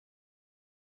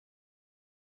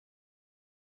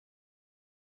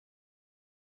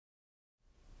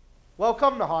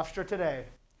Welcome to Hofstra Today,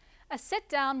 A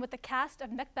sit-down with the cast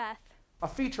of Macbeth. a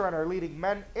feature on our leading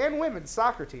men and women's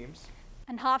soccer teams.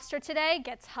 And Hofstra Today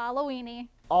gets Halloweeny.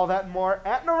 All that and more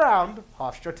at and around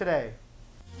Hofstra Today.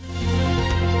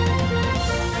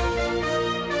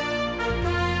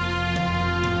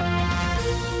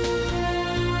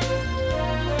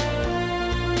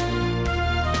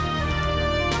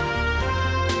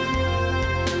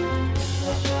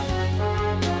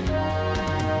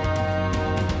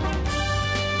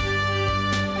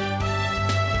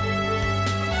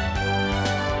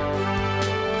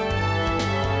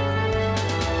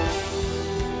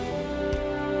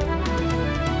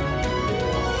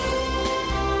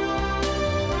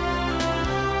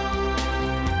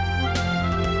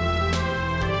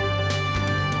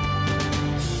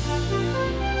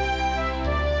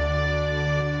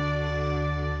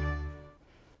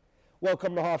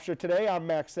 Welcome to Hofstra Today. I'm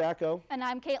Max Sacco. And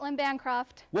I'm Caitlin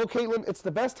Bancroft. Well, Caitlin, it's the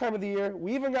best time of the year.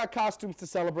 We even got costumes to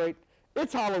celebrate.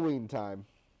 It's Halloween time.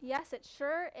 Yes, it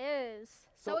sure is.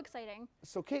 So exciting.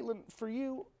 So, Caitlin, for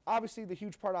you, obviously the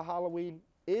huge part of Halloween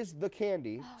is the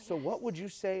candy. Oh, so yes. what would you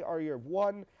say are your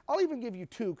one, I'll even give you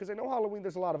two, because I know Halloween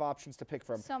there's a lot of options to pick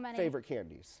from. So many. Favorite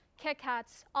candies. Kit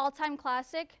Kats, all-time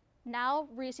classic. Now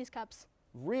Reese's Cups.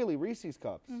 Really, Reese's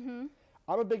Cups. Mm-hmm.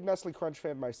 I'm a big Nestle Crunch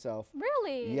fan myself.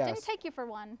 Really? Yes. Didn't take you for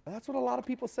one. That's what a lot of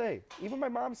people say. Even my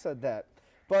mom said that.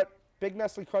 But big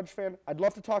Nestle Crunch fan. I'd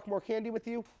love to talk more candy with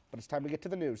you, but it's time to get to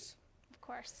the news. Of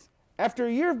course. After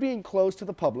a year of being closed to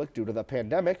the public due to the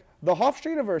pandemic, the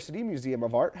Hofstra University Museum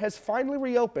of Art has finally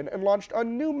reopened and launched a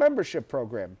new membership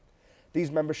program.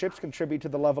 These memberships contribute to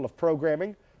the level of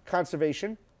programming,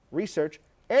 conservation, research,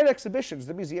 and exhibitions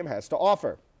the museum has to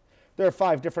offer. There are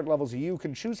 5 different levels you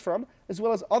can choose from, as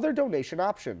well as other donation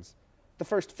options. The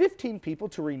first 15 people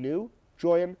to renew,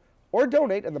 join, or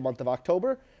donate in the month of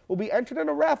October will be entered in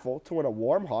a raffle to win a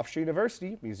warm Hofstra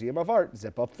University Museum of Art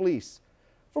zip-up fleece.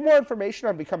 For more information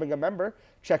on becoming a member,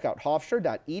 check out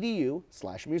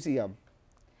hofstra.edu/museum.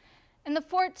 In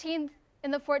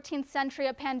the 14th century,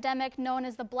 a pandemic known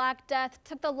as the Black Death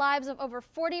took the lives of over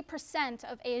 40%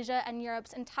 of Asia and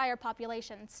Europe's entire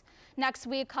populations. Next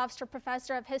week, Hofstra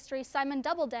Professor of History Simon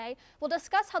Doubleday will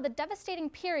discuss how the devastating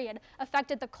period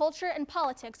affected the culture and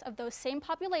politics of those same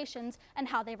populations and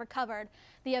how they recovered.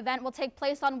 The event will take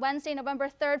place on Wednesday, November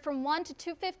 3rd from 1 to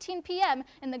 2:15 p.m.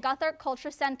 in the Guthart Culture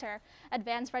Center.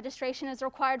 Advanced registration is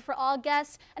required for all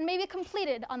guests and may be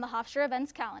completed on the Hofstra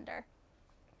events calendar.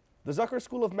 The Zucker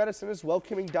School of Medicine is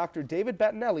welcoming Dr. David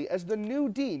Battinelli as the new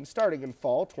dean starting in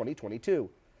fall 2022.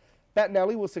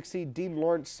 Battinelli will succeed Dean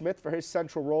Lawrence Smith for his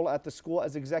central role at the school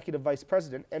as executive vice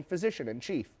president and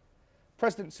physician-in-chief.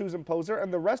 President Susan Poser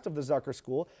and the rest of the Zucker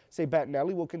School say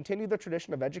Battinelli will continue the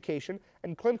tradition of education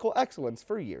and clinical excellence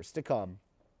for years to come.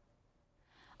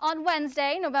 On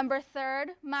Wednesday, November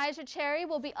 3rd, Maja Cherry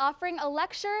will be offering a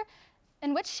lecture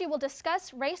in which she will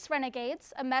discuss Race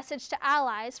Renegades, a message to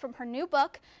allies from her new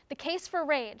book, The Case for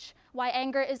Rage, Why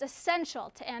Anger is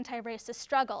Essential to Anti-Racist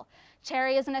Struggle.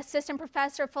 Cherry is an assistant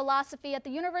professor of philosophy at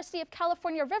the University of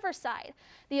California, Riverside.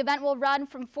 The event will run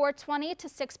from 4:20 to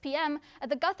 6 p.m. at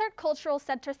the Guthart Cultural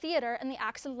Center Theater in the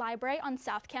Axon Library on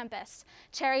South Campus.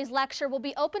 Cherry's lecture will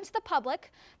be open to the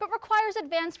public, but requires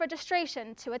advanced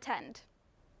registration to attend.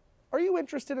 Are you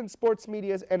interested in sports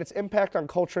media and its impact on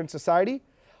culture and society?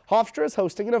 Hofstra is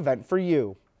hosting an event for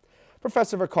you.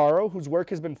 Professor Vaccaro, whose work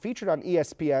has been featured on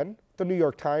ESPN, The New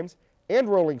York Times, and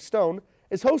Rolling Stone,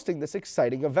 is hosting this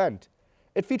exciting event.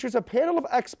 It features a panel of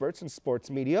experts in sports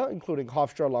media, including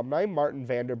Hofstra alumni Martin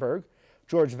Vanderberg,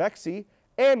 George Vexey,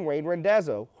 and Wayne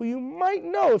Rendazzo, who you might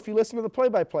know if you listen to the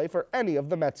play-by-play for any of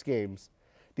the Mets games.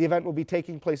 The event will be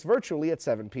taking place virtually at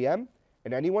 7 p.m.,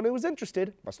 and anyone who is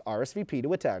interested must RSVP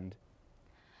to attend.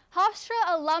 Hofstra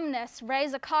alumnus Ray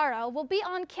Zaccaro will be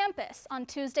on campus on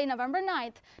Tuesday, November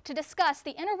 9th to discuss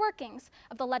the inner workings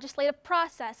of the legislative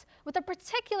process with a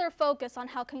particular focus on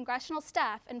how congressional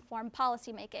staff inform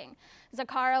policymaking.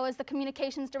 Zaccaro is the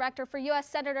communications director for U.S.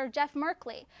 Senator Jeff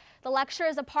Merkley. The lecture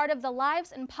is a part of the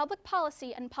Lives in Public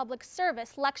Policy and Public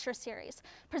Service lecture series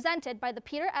presented by the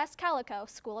Peter S. Calico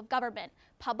School of Government,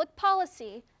 Public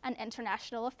Policy, and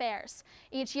International Affairs.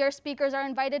 Each year, speakers are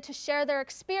invited to share their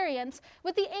experience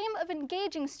with the aim of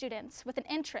engaging students with an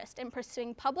interest in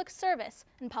pursuing public service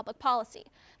and public policy.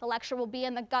 The lecture will be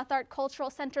in the Guthart Cultural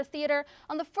Center Theater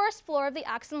on the first floor of the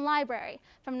Axon Library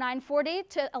from 9:40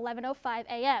 to 11:05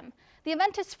 a.m. The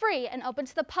event is free and open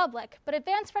to the public, but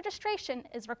advanced registration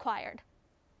is required.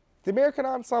 The American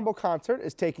Ensemble Concert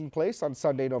is taking place on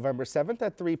Sunday, November 7th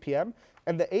at 3 p.m.,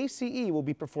 and the ACE will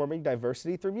be performing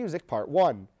Diversity Through Music Part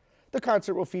 1. The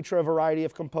concert will feature a variety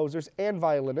of composers and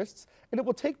violinists, and it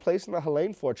will take place in the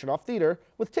Helene Fortunoff Theater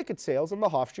with ticket sales in the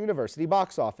Hofstra University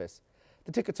box office.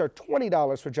 The tickets are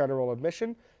 $20 for general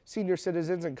admission. Senior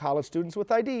citizens and college students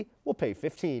with ID will pay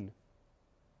 $15.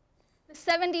 The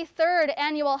 73rd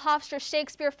Annual Hofstra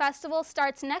Shakespeare Festival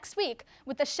starts next week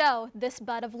with the show This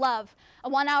Bud of Love, a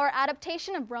one-hour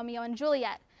adaptation of Romeo and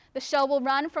Juliet. The show will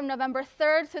run from November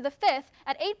 3rd through the 5th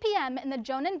at 8 p.m. in the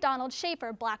Joan and Donald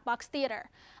Schaefer Black Box Theater.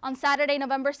 On Saturday,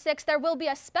 November 6th, there will be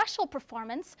a special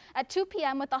performance at 2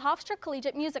 p.m. with the Hofstra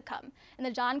Collegiate Musicum in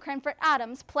the John Cranford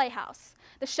Adams Playhouse.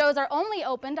 The shows are only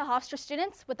open to Hofstra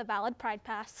students with a valid Pride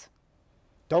Pass.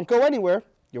 Don't go anywhere.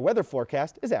 Your weather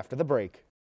forecast is after the break.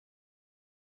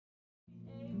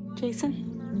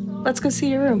 Jason, let's go see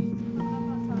your room.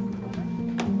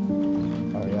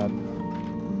 Oh, yeah.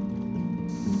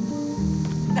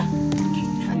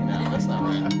 No, that's not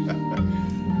right.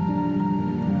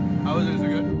 How was it? Is it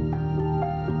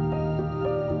good?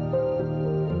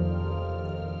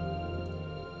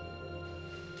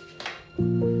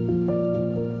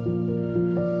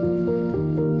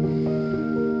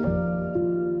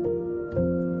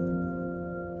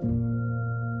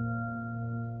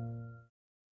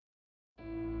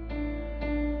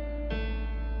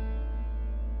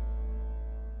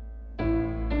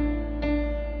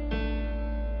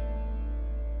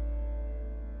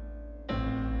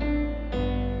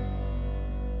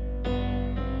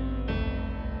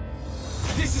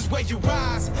 This is where you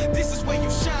rise, this is where you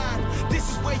shine, this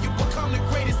is where you become the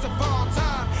greatest of all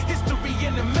time. History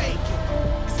in the making.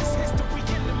 This is history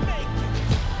in the making.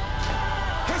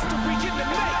 History in the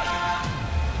making.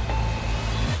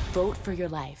 Vote for your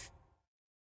life.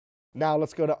 Now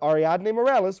let's go to Ariadne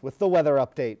Morales with the weather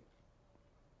update.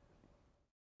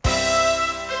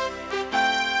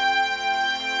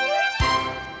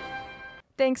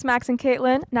 Thanks, Max and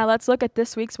Caitlin. Now let's look at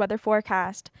this week's weather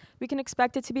forecast. We can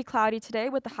expect it to be cloudy today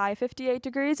with a high of 58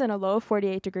 degrees and a low of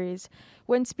 48 degrees.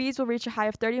 Wind speeds will reach a high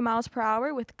of 30 miles per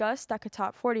hour with gusts that could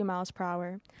top 40 miles per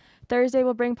hour. Thursday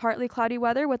will bring partly cloudy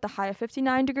weather with a high of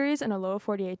 59 degrees and a low of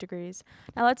 48 degrees.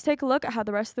 Now let's take a look at how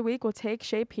the rest of the week will take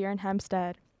shape here in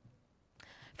Hempstead.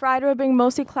 Friday will bring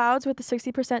mostly clouds with a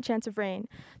 60% chance of rain.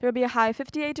 There will be a high of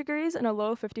 58 degrees and a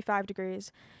low of 55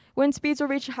 degrees. Wind speeds will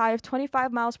reach a high of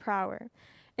 25 miles per hour.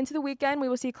 Into the weekend, we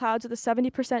will see clouds with a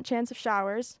 70% chance of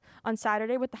showers. On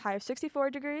Saturday, with a high of 64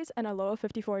 degrees and a low of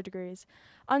 54 degrees.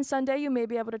 On Sunday, you may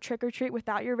be able to trick or treat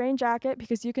without your rain jacket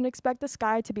because you can expect the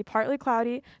sky to be partly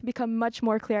cloudy and become much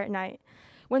more clear at night.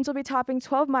 Winds will be topping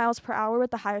 12 miles per hour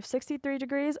with a high of 63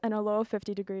 degrees and a low of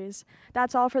 50 degrees.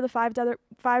 That's all for the five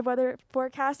weather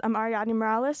forecast. I'm Ariadne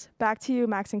Morales. Back to you,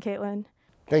 Max and Caitlin.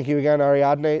 Thank you again,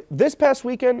 Ariadne. This past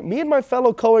weekend, me and my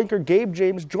fellow co-anchor Gabe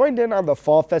James joined in on the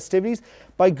fall festivities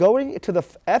by going to the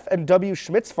F&W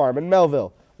Schmitz Farm in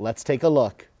Melville. Let's take a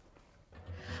look.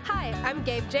 Hi, I'm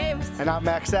Gabe James. And I'm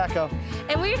Max Sacco.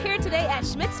 And we're here today at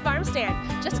Schmitz Farm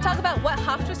Stand just to talk about what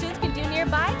Hofstra students can do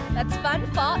nearby that's fun,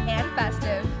 fall, and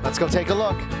festive. Let's go take a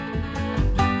look.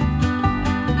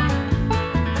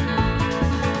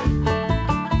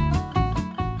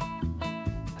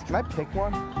 Can I pick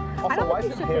one? Also, I don't why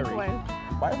think is you it should hairy? pick one.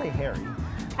 Why are they hairy?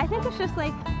 I think it's just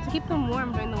like to keep them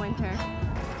warm during the winter.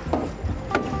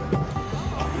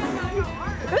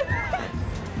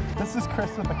 This is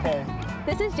Chris with a K.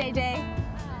 This is JJ.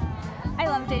 I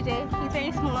love JJ. He's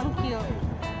very small and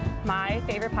cute. My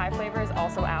favorite pie flavor is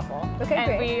also apple. Okay, and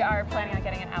great. we are planning on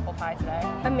getting an apple pie today.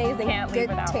 Amazing. Can't leave Good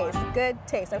without taste. one. Good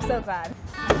taste. I'm so glad.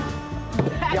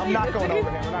 Yeah, I'm not going over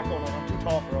here. I'm not going over. I'm too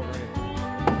tall for over here.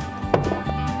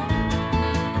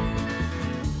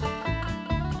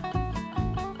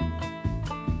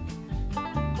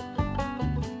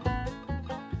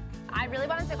 I really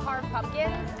wanted to carve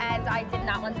pumpkins, and I did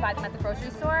not want to buy them at the grocery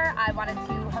store. I wanted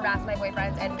to harass my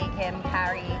boyfriend and make him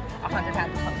carry 100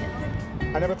 pounds of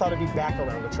pumpkins. I never thought I'd be back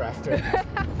around the tractor.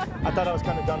 I thought I was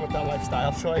kind of done with that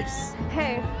lifestyle choice.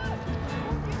 Hey,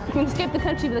 you can escape the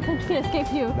country, but the country can't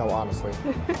escape you. No, honestly.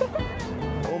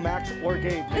 Oh, Max or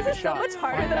Gabe, take This a is so shot. much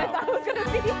harder Find than I out. thought it was going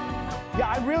to be. Yeah,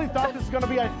 I really thought this was going to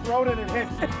be I throw it and it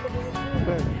hits.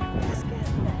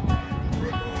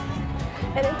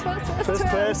 And then twist.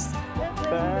 Twist.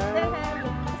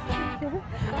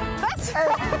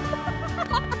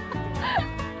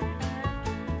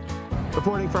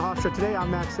 Reporting for Hofstra today,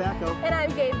 I'm Max Sacco. And I'm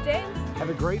Gabe James. Have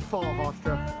a great fall,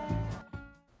 Hofstra.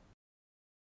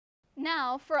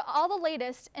 Now, for all the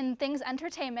latest in things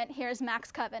entertainment, here's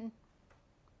Max Coven.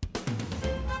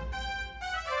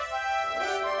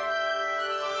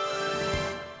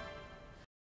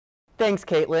 Thanks,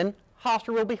 Caitlin.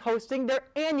 Hofstra will be hosting their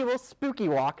annual Spooky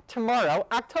Walk tomorrow,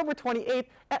 October 28th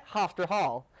at Hofstra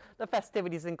Hall. The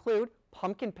festivities include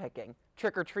pumpkin picking,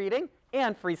 trick-or-treating,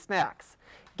 and free snacks.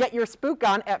 Get your spook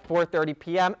on at 4:30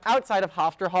 p.m. outside of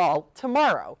Hofstra Hall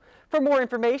tomorrow. For more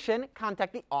information,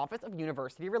 contact the Office of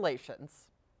University Relations.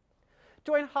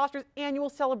 Join Hofstra's annual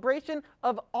celebration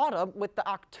of autumn with the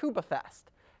Oktoberfest.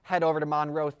 Head over to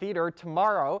Monroe Theater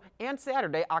tomorrow and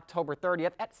Saturday, October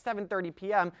 30th at 7:30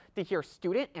 p.m. to hear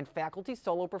student and faculty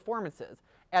solo performances,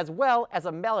 as well as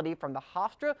a melody from the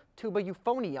Hofstra Tuba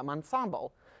Euphonium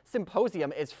Ensemble.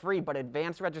 Symposium is free, but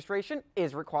advanced registration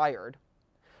is required.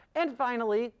 And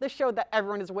finally, the show that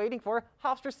everyone is waiting for,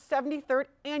 Hofstra's 73rd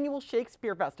Annual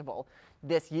Shakespeare Festival.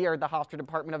 This year, the Hofstra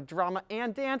Department of Drama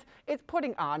and Dance is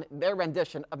putting on their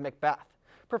rendition of Macbeth.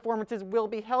 Performances will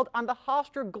be held on the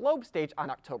Hofstra Globe Stage on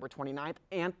October 29th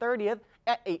and 30th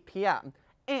at 8 p.m.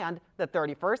 and the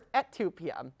 31st at 2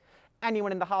 p.m.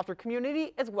 Anyone in the Hofstra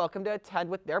community is welcome to attend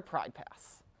with their Pride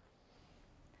Pass.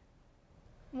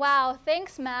 Wow,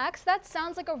 thanks, Max. That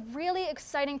sounds like a really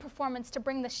exciting performance to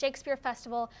bring the Shakespeare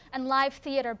Festival and live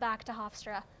theater back to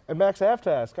Hofstra. And Max, I have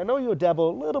to ask, I know you dabble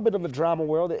a little bit in the drama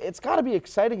world. It's got to be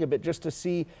exciting a bit just to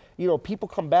see, people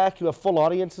come back, you have full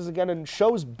audiences again, and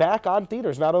shows back on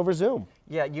theaters, not over Zoom.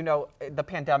 Yeah, the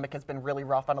pandemic has been really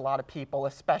rough on a lot of people,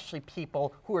 especially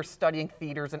people who are studying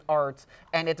theaters and arts,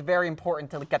 and it's very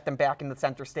important to get them back in the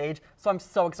center stage. So I'm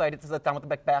so excited to sit down with the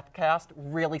Macbeth cast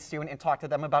really soon and talk to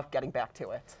them about getting back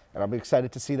to it. And I'm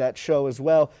excited to see that show as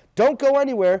well. Don't go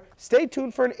anywhere. Stay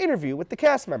tuned for an interview with the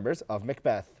cast members of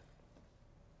Macbeth.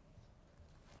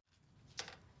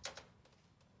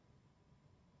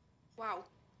 Wow,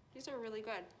 these are really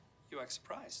good. You act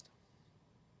surprised.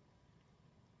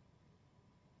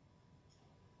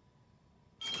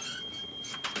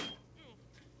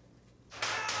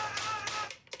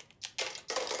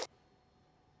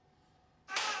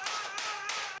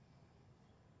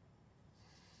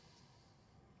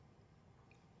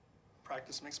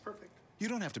 Practice makes perfect. You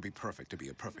don't have to be perfect to be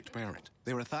a perfect parent.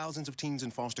 There are thousands of teens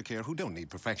in foster care who don't need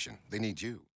perfection. They need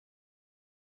you.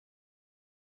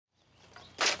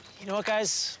 You know what,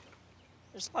 guys?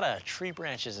 There's a lot of tree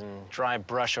branches and dry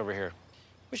brush over here.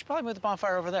 We should probably move the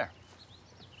bonfire over there.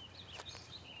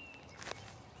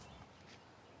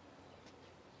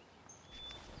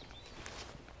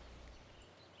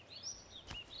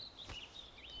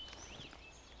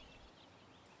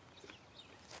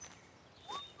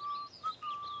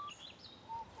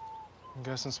 I'm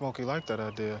guessing Smokey liked that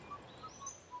idea.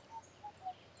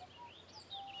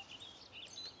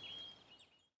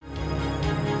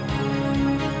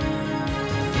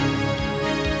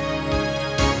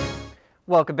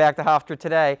 Welcome back to Hofstra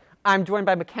Today. I'm joined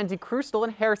by Mackenzie Krustel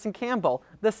and Harrison Campbell,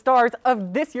 the stars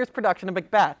of this year's production of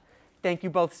Macbeth. Thank you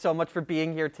both so much for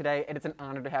being here today, and it's an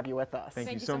honor to have you with us.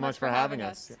 Thank you so much for having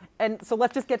us. And so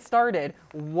let's just get started.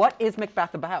 What is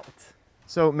Macbeth about?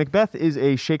 So Macbeth is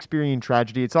a Shakespearean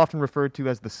tragedy. It's often referred to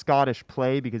as the Scottish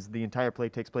play because the entire play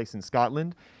takes place in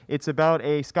Scotland. It's about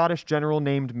a Scottish general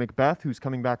named Macbeth who's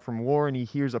coming back from war, and he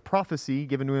hears a prophecy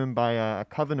given to him by a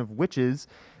coven of witches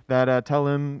that tell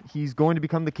him he's going to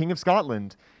become the King of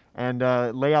Scotland and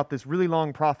lay out this really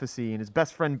long prophecy, and his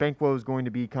best friend Banquo is going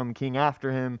to become king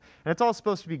after him, and it's all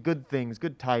supposed to be good things,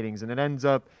 good tidings, and it ends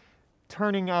up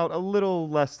turning out a little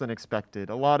less than expected.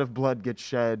 A lot of blood gets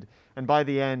shed, and by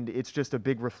the end, it's just a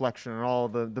big reflection on all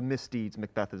the misdeeds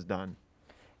Macbeth has done.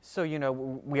 So,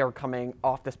 we are coming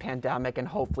off this pandemic, and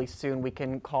hopefully soon we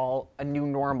can call a new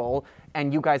normal,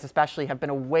 and you guys especially have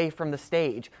been away from the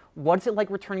stage. What's it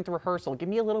like returning to rehearsal? Give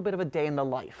me a little bit of a day in the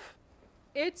life.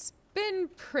 It's been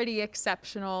pretty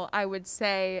exceptional, I would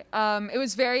say. It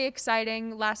was very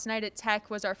exciting. Last night at Tech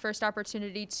was our first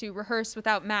opportunity to rehearse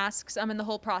without masks in the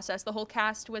whole process. The whole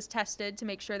cast was tested to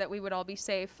make sure that we would all be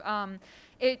safe.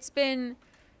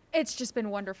 It's just been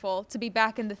wonderful to be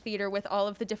back in the theater with all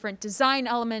of the different design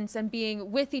elements and being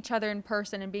with each other in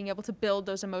person and being able to build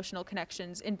those emotional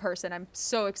connections in person. I'm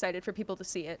so excited for people to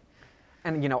see it.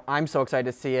 And, I'm so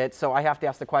excited to see it. So I have to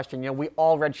ask the question, we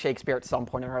all read Shakespeare at some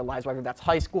point in our lives, whether that's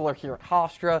high school or here at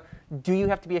Hofstra. Do you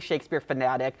have to be a Shakespeare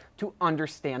fanatic to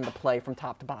understand the play from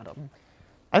top to bottom?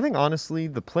 I think, honestly,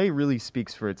 the play really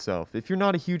speaks for itself. If you're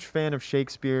not a huge fan of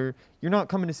Shakespeare, you're not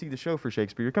coming to see the show for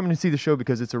Shakespeare. You're coming to see the show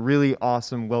because it's a really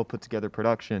awesome, well-put-together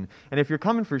production. And if you're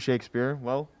coming for Shakespeare,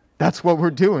 well, that's what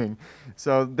we're doing.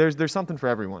 So there's something for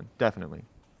everyone, definitely.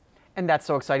 And that's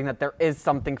so exciting that there is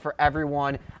something for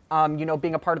everyone.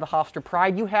 Being a part of the Hofstra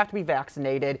Pride, you have to be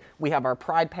vaccinated. We have our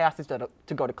Pride passes to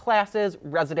go to classes,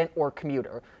 resident or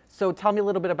commuter. So tell me a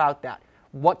little bit about that.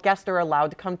 What guests are allowed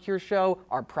to come to your show?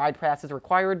 Are Pride passes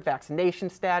required? Vaccination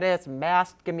status?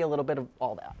 Mask? Give me a little bit of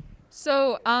all that.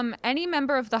 So any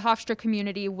member of the Hofstra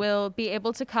community will be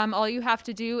able to come. All you have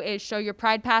to do is show your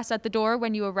Pride Pass at the door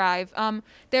when you arrive.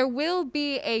 There will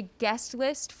be a guest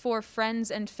list for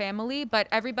friends and family, but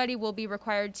everybody will be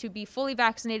required to be fully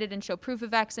vaccinated and show proof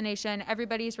of vaccination.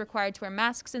 Everybody is required to wear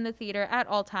masks in the theater at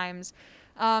all times.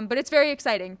 But it's very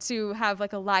exciting to have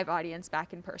like a live audience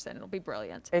back in person. It'll be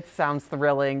brilliant. It sounds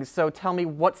thrilling. So tell me,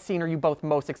 what scene are you both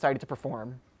most excited to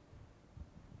perform?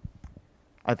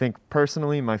 I think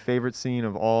personally my favorite scene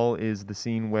of all is the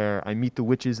scene where I meet the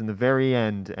witches in the very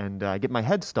end and I get my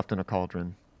head stuffed in a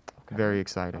cauldron. Okay. Very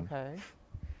exciting. Okay.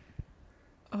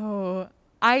 Oh,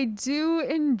 I do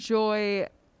enjoy.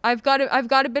 I've got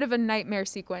a bit of a nightmare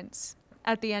sequence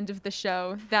at the end of the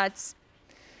show that's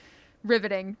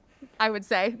riveting, I would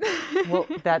say. Well,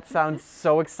 that sounds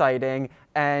so exciting.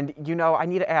 And you know, I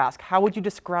need to ask, how would you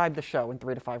describe the show in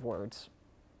 3 to 5 words?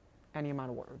 Any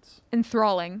amount of words.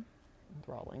 Enthralling.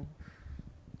 Enthralling.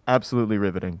 Absolutely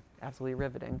riveting. Absolutely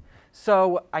riveting.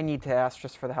 So I need to ask,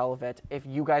 just for the hell of it, if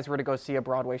you guys were to go see a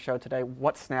Broadway show today,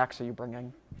 what snacks are you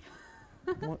bringing?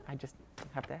 Well, I just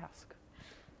have to ask.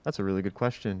 That's a really good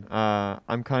question.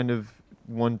 I'm kind of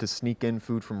one to sneak in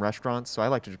food from restaurants, so I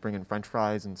like to just bring in French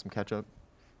fries and some ketchup.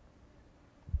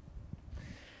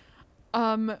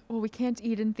 Well, we can't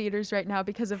eat in theaters right now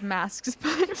because of masks,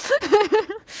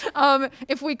 but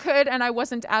if we could, and I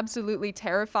wasn't absolutely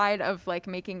terrified of like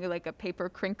making like a paper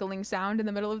crinkling sound in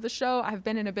the middle of the show, I've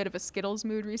been in a bit of a Skittles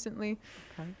mood recently.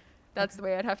 Okay. That's the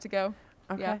way I'd have to go.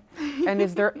 Okay. Yeah. And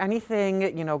is there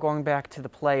anything, you know, going back to the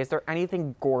play, is there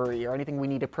anything gory or anything we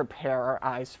need to prepare our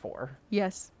eyes for?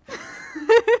 Yes.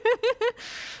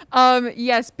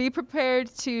 Yes, be prepared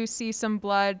to see some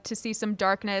blood, to see some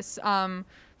darkness,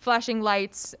 flashing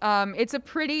lights. It's a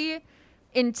pretty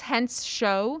intense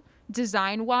show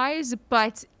design-wise,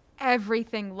 but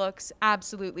everything looks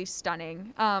absolutely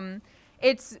stunning.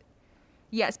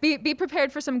 Yes, be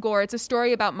prepared for some gore. It's a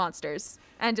story about monsters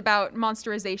and about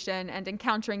monsterization and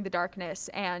encountering the darkness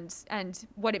and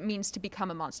what it means to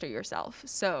become a monster yourself.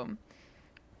 So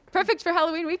perfect for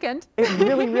Halloween weekend. It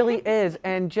really, really is.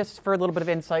 And just for a little bit of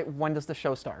insight, when does the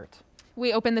show start?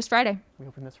 We open this Friday. We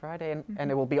open this Friday,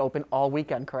 and it will be open all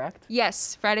weekend, correct?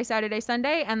 Yes, Friday, Saturday,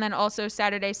 Sunday, and then also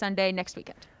Saturday, Sunday next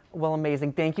weekend. Well,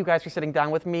 amazing. Thank you guys for sitting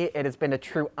down with me. It has been a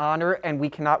true honor, and we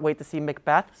cannot wait to see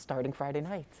Macbeth starting Friday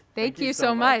night. Thank you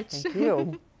so much. Thank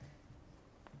you.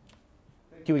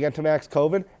 Thank you again to Max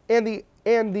Coven and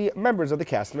the members of the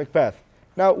cast of Macbeth.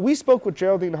 Now, we spoke with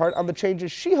Geraldine Hart on the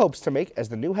changes she hopes to make as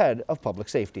the new head of public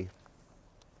safety.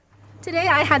 Today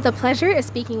I had the pleasure of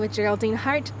speaking with Geraldine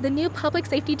Hart, the new public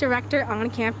safety director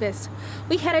on campus.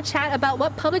 We had a chat about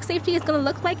what public safety is going to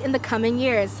look like in the coming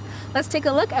years. Let's take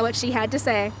a look at what she had to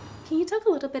say. Can you talk a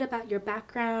little bit about your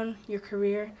background, your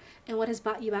career, and what has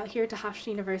brought you out here to Hofstra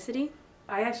University?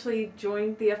 I actually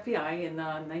joined the FBI in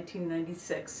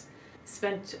 1996.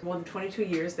 Spent more than 22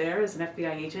 years there as an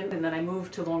FBI agent, and then I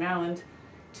moved to Long Island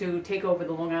to take over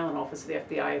the Long Island office of the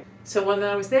FBI. So when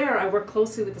I was there, I worked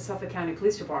closely with the Suffolk County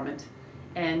Police Department.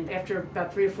 And after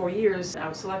about 3 or 4 years, I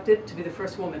was selected to be the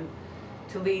first woman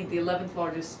to lead the 11th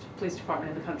largest police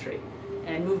department in the country.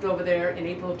 And moved over there in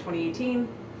April of 2018.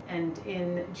 And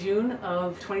in June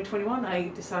of 2021, I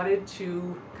decided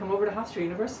to come over to Hofstra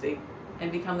University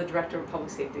and become the director of public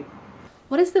safety.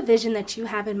 What is the vision that you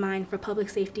have in mind for public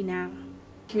safety now?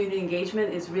 Community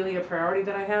engagement is really a priority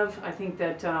that I have. I think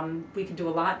that we can do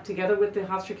a lot together with the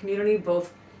Hofstra community,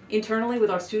 both internally with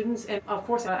our students and of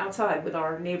course outside with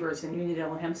our neighbors in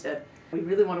Uniondale and Hempstead. We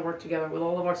really want to work together with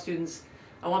all of our students.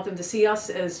 I want them to see us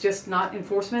as just not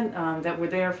enforcement, that we're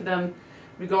there for them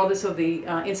regardless of the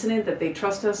incident, that they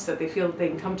trust us, that they feel that they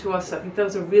can come to us. I think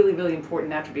those are really, really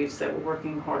important attributes that we're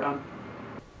working hard on.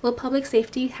 Will public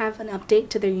safety have an update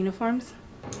to their uniforms?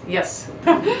 Yes.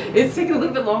 It's taken a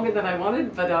little bit longer than I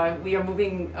wanted, but we are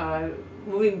moving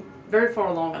very far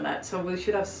along on that. So we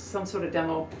should have some sort of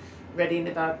demo ready in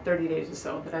about 30 days or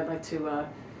so that I'd like to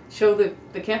show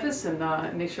the campus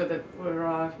and make sure that we're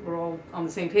all on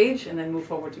the same page and then move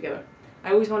forward together.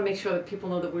 I always want to make sure that people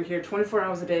know that we're here 24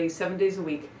 hours a day, 7 days a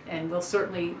week, and we'll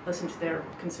certainly listen to their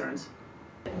concerns.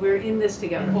 We're in this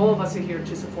together. All of us are here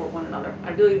to support one another. I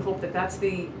really hope that that's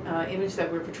the image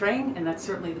that we're portraying, and that's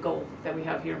certainly the goal that we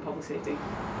have here in public safety.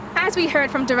 As we heard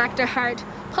from Director Hart,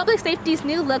 public safety's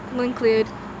new look will include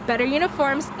better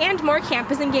uniforms and more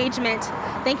campus engagement.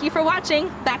 Thank you for watching.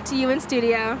 Back to you in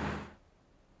studio.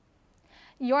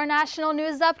 Your national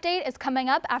news update is coming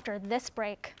up after this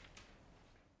break.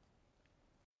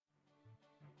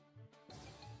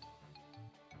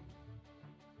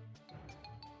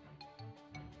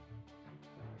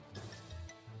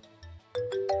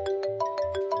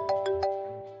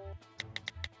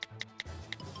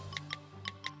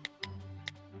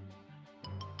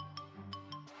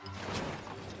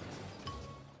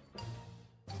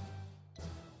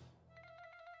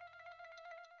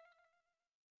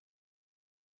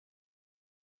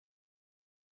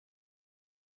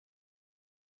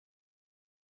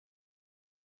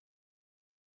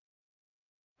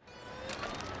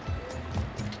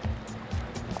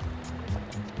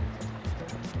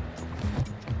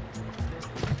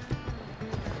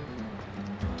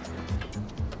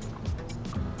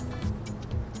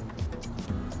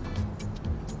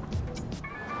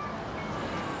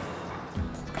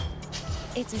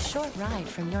 It's a short ride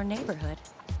from your neighborhood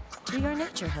to your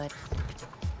naturehood.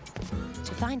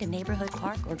 To find a neighborhood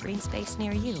park or green space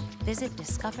near you, visit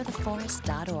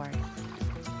discovertheforest.org.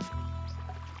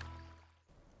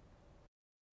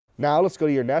 Now let's go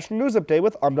to your national news update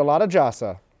with Amdalata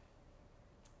Jasa.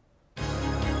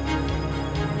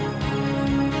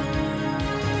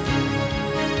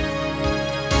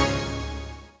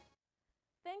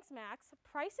 Thanks, Max.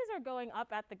 Prices are going up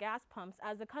at the gas pumps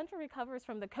as the country recovers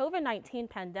from the COVID-19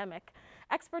 pandemic.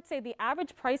 Experts say the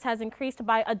average price has increased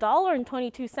by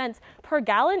 $1.22 per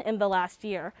gallon in the last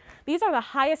year. These are the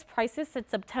highest prices since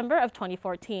September of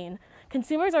 2014.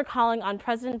 Consumers are calling on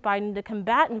President Biden to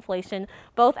combat inflation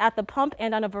both at the pump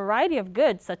and on a variety of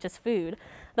goods such as food.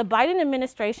 The Biden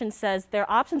administration says their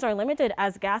options are limited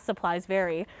as gas supplies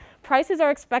vary. Prices are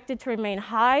expected to remain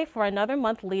high for another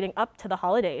month leading up to the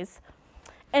holidays.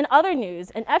 In other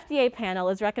news, an FDA panel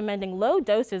is recommending low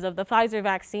doses of the Pfizer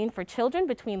vaccine for children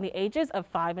between the ages of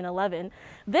 5 and 11.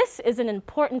 This is an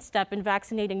important step in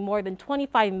vaccinating more than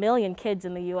 25 million kids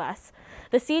in the U.S.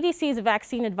 The CDC's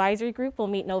Vaccine Advisory Group will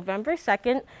meet November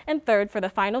 2nd and 3rd for the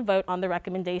final vote on the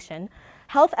recommendation.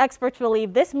 Health experts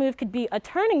believe this move could be a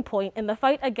turning point in the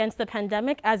fight against the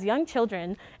pandemic as young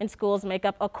children in schools make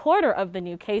up a quarter of the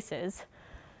new cases.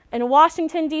 In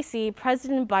Washington, D.C.,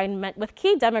 President Biden met with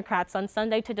key Democrats on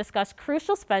Sunday to discuss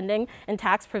crucial spending and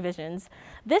tax provisions.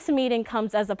 This meeting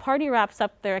comes as the party wraps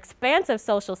up their expansive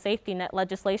social safety net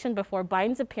legislation before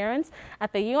Biden's appearance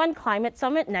at the UN Climate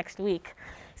Summit next week.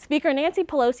 Speaker Nancy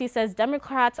Pelosi says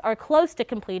Democrats are close to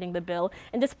completing the bill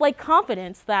and display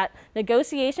confidence that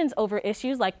negotiations over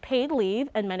issues like paid leave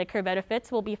and Medicare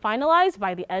benefits will be finalized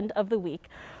by the end of the week.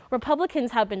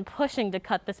 Republicans have been pushing to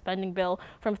cut the spending bill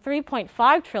from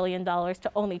 $3.5 trillion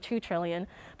to only $2 trillion.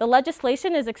 The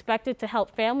legislation is expected to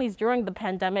help families during the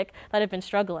pandemic that have been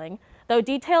struggling, though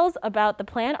details about the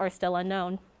plan are still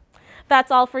unknown.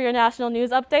 That's all for your national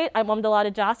news update. I'm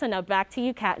Amdalata Jasa. Now back to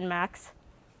you, Kat and Max.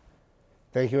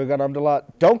 Thank you again, Amdalat.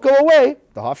 Don't go away.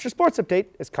 The Hofstra Sports Update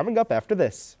is coming up after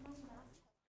this.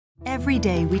 Every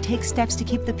day we take steps to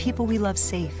keep the people we love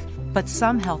safe, but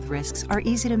some health risks are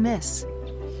easy to miss.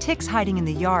 Ticks hiding in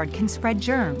the yard can spread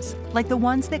germs, like the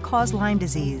ones that cause Lyme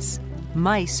disease.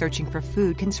 Mice searching for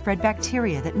food can spread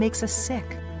bacteria that makes us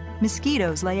sick.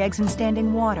 Mosquitoes lay eggs in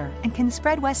standing water and can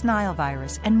spread West Nile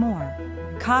virus and more.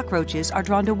 Cockroaches are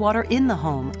drawn to water in the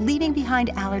home, leaving behind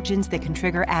allergens that can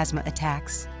trigger asthma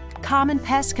attacks. Common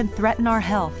pests can threaten our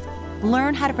health.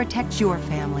 Learn how to protect your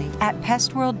family at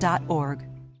pestworld.org.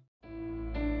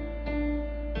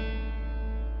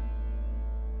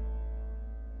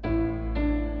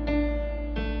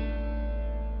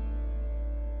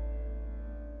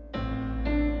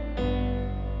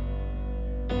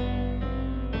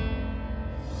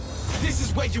 This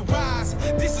is where you rise,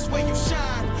 this is where you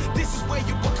shine, this is where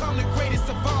you become the greatest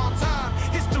of all time.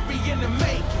 History in the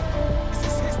making. This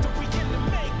is history in the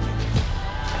making.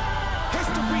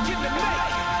 History in the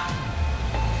making.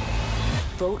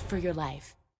 Vote for your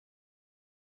life.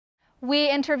 We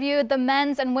interviewed the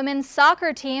men's and women's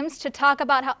soccer teams to talk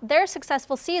about their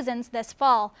successful seasons this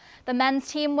fall. The men's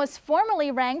team was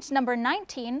formerly ranked number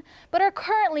 19, but are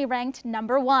currently ranked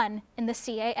number 1 in the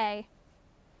CAA.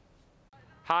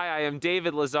 Hi, I am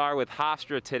David Lazar with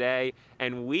Hofstra today,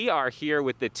 and we are here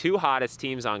with the two hottest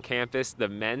teams on campus, the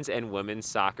men's and women's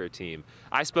soccer team.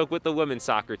 I spoke with the women's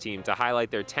soccer team to highlight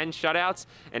their 10 shutouts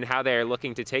and how they are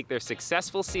looking to take their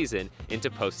successful season into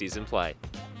postseason play.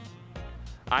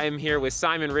 I am here with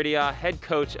Simon Ridia, head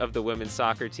coach of the women's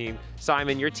soccer team.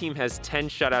 Simon, your team has 10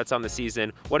 shutouts on the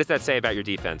season. What does that say about your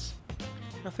defense?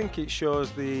 I think it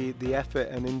shows the effort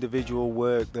and individual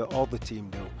work that all the team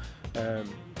do.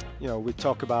 You know, we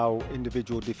talk about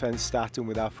individual defence starting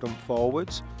with our front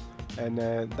forwards, and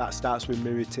that starts with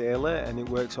Miri Taylor, and it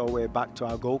works all the way back to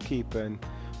our goalkeeper. And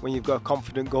when you've got a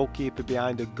confident goalkeeper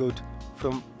behind a good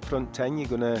front 10, you're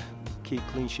going to keep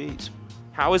clean sheets.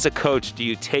 How as a coach do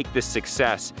you take this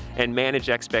success and manage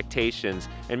expectations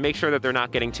and make sure that they're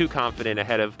not getting too confident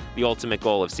ahead of the ultimate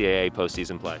goal of CAA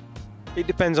postseason play? It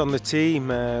depends on the team.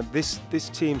 This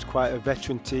team's quite a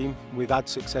veteran team. We've had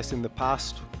success in the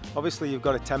past. Obviously you've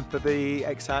got to temper the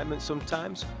excitement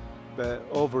sometimes, but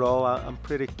overall I'm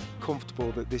pretty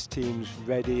comfortable that this team's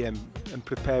ready and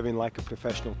preparing like a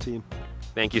professional team.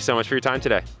 Thank you so much for your time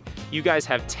today. You guys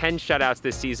have 10 shutouts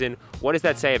this season. What does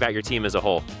that say about your team as a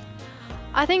whole?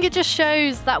 I think it just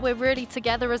shows that we're really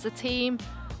together as a team.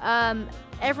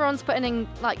 Everyone's putting in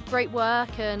like great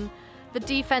work, and the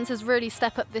defense has really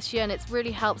stepped up this year, and it's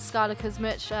really helped Skylar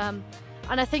Kuzmich.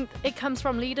 And I think it comes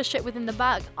from leadership within the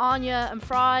back. Anya and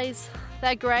Fries,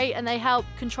 they're great, and they help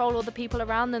control all the people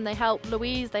around them. They help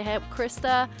Louise, they help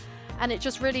Krista. and it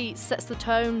just really sets the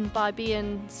tone by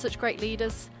being such great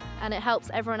leaders, and it helps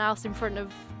everyone else in front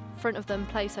of them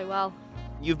play so well.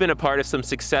 You've been a part of some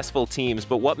successful teams,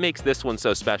 but what makes this one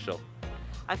so special?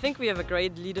 I think we have a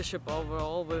great leadership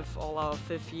overall with all our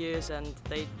fifth years, and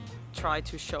they try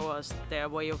to show us their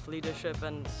way of leadership,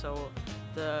 and so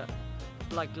the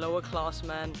lower class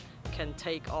men can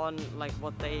take on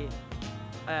what they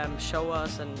show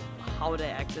us and how they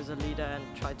act as a leader and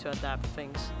try to adapt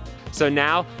things. So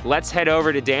now let's head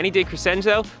over to Danny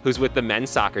DiCrescenzo, who's with the men's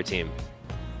soccer team.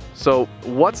 So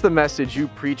what's the message you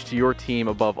preach to your team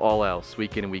above all else,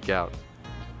 week in and week out?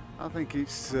 I think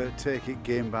it's take it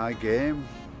game by game,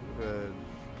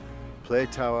 play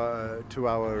to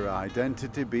our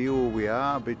identity, be who we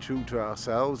are, be true to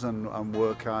ourselves, and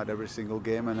work hard every single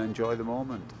game and enjoy the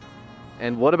moment.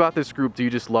 And what about this group do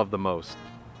you just love the most?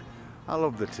 I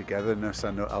love the togetherness,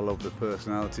 and I love the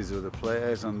personalities of the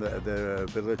players and their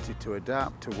ability to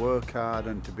adapt, to work hard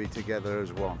and to be together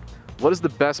as one. What is the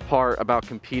best part about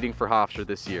competing for Hofstra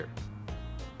this year?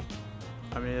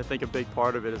 I mean, I think a big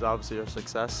part of it is obviously our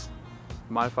success.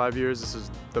 In my 5 years, this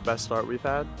is the best start we've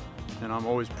had, and I'm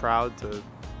always proud to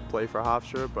play for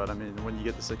Hofstra, but I mean, when you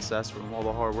get the success from all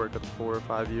the hard work of the 4 or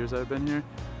 5 years I've been here,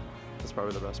 that's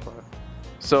probably the best part.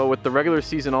 So with the regular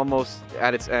season almost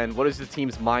at its end, what is the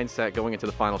team's mindset going into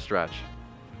the final stretch?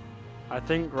 I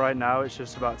think right now it's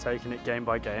just about taking it game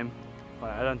by game.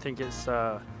 I don't think it's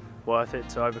worth it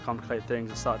to overcomplicate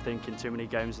things and start thinking too many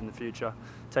games in the future.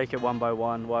 Take it one by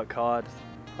one, work hard,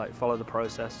 follow the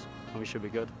process, and we should be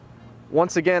good.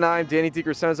 Once again, I'm Danny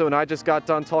DiCrescenzo, and I just got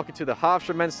done talking to the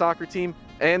Hofstra men's soccer team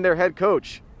and their head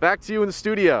coach. Back to you in the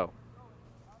studio.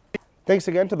 Thanks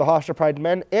again to the Hofstra Pride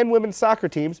men and women's soccer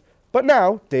teams. But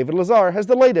now, David Lazar has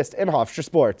the latest in Hofstra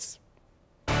sports.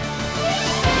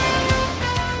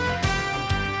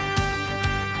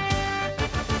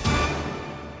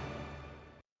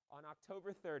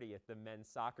 October 30th, the men's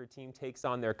soccer team takes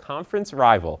on their conference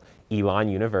rival, Elon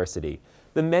University.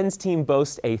 The men's team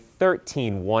boasts a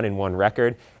 13-1-1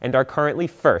 record and are currently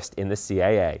first in the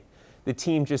CAA. The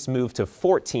team just moved to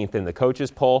 14th in the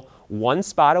coaches' poll, one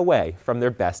spot away from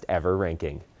their best ever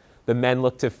ranking. The men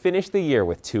look to finish the year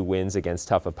with 2 wins against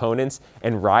tough opponents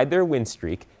and ride their win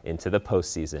streak into the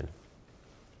postseason.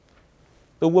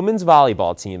 The women's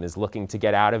volleyball team is looking to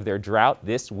get out of their drought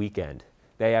this weekend.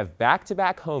 They have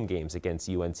back-to-back home games against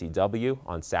UNCW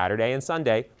on Saturday and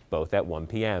Sunday, both at 1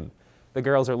 p.m. The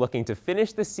girls are looking to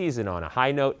finish the season on a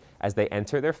high note as they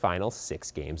enter their final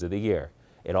 6 games of the year.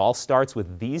 It all starts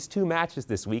with these 2 matches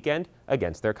this weekend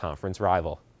against their conference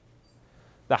rival.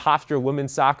 The Hofstra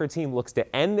women's soccer team looks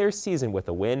to end their season with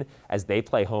a win as they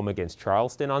play home against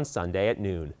Charleston on Sunday at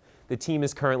noon. The team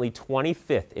is currently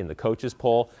 25th in the coaches'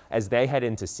 poll as they head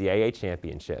into CAA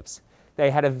championships.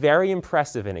 They had a very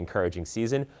impressive and encouraging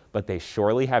season, but they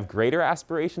surely have greater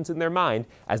aspirations in their mind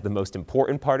as the most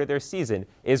important part of their season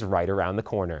is right around the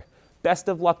corner. Best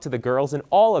of luck to the girls and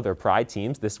all other Pride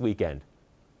teams this weekend.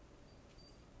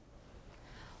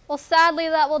 Well, sadly,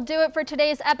 that will do it for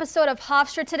today's episode of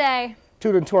Hofstra Today.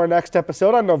 Tune into our next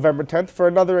episode on November 10th for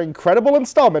another incredible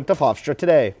installment of Hofstra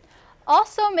Today.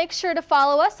 Also, make sure to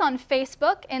follow us on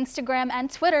Facebook, Instagram, and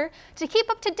Twitter to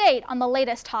keep up to date on the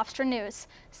latest Hofstra news.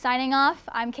 Signing off,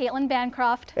 I'm Caitlin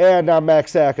Bancroft. And I'm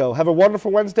Max Sacco. Have a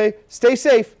wonderful Wednesday, stay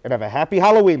safe, and have a happy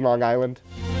Halloween, Long Island.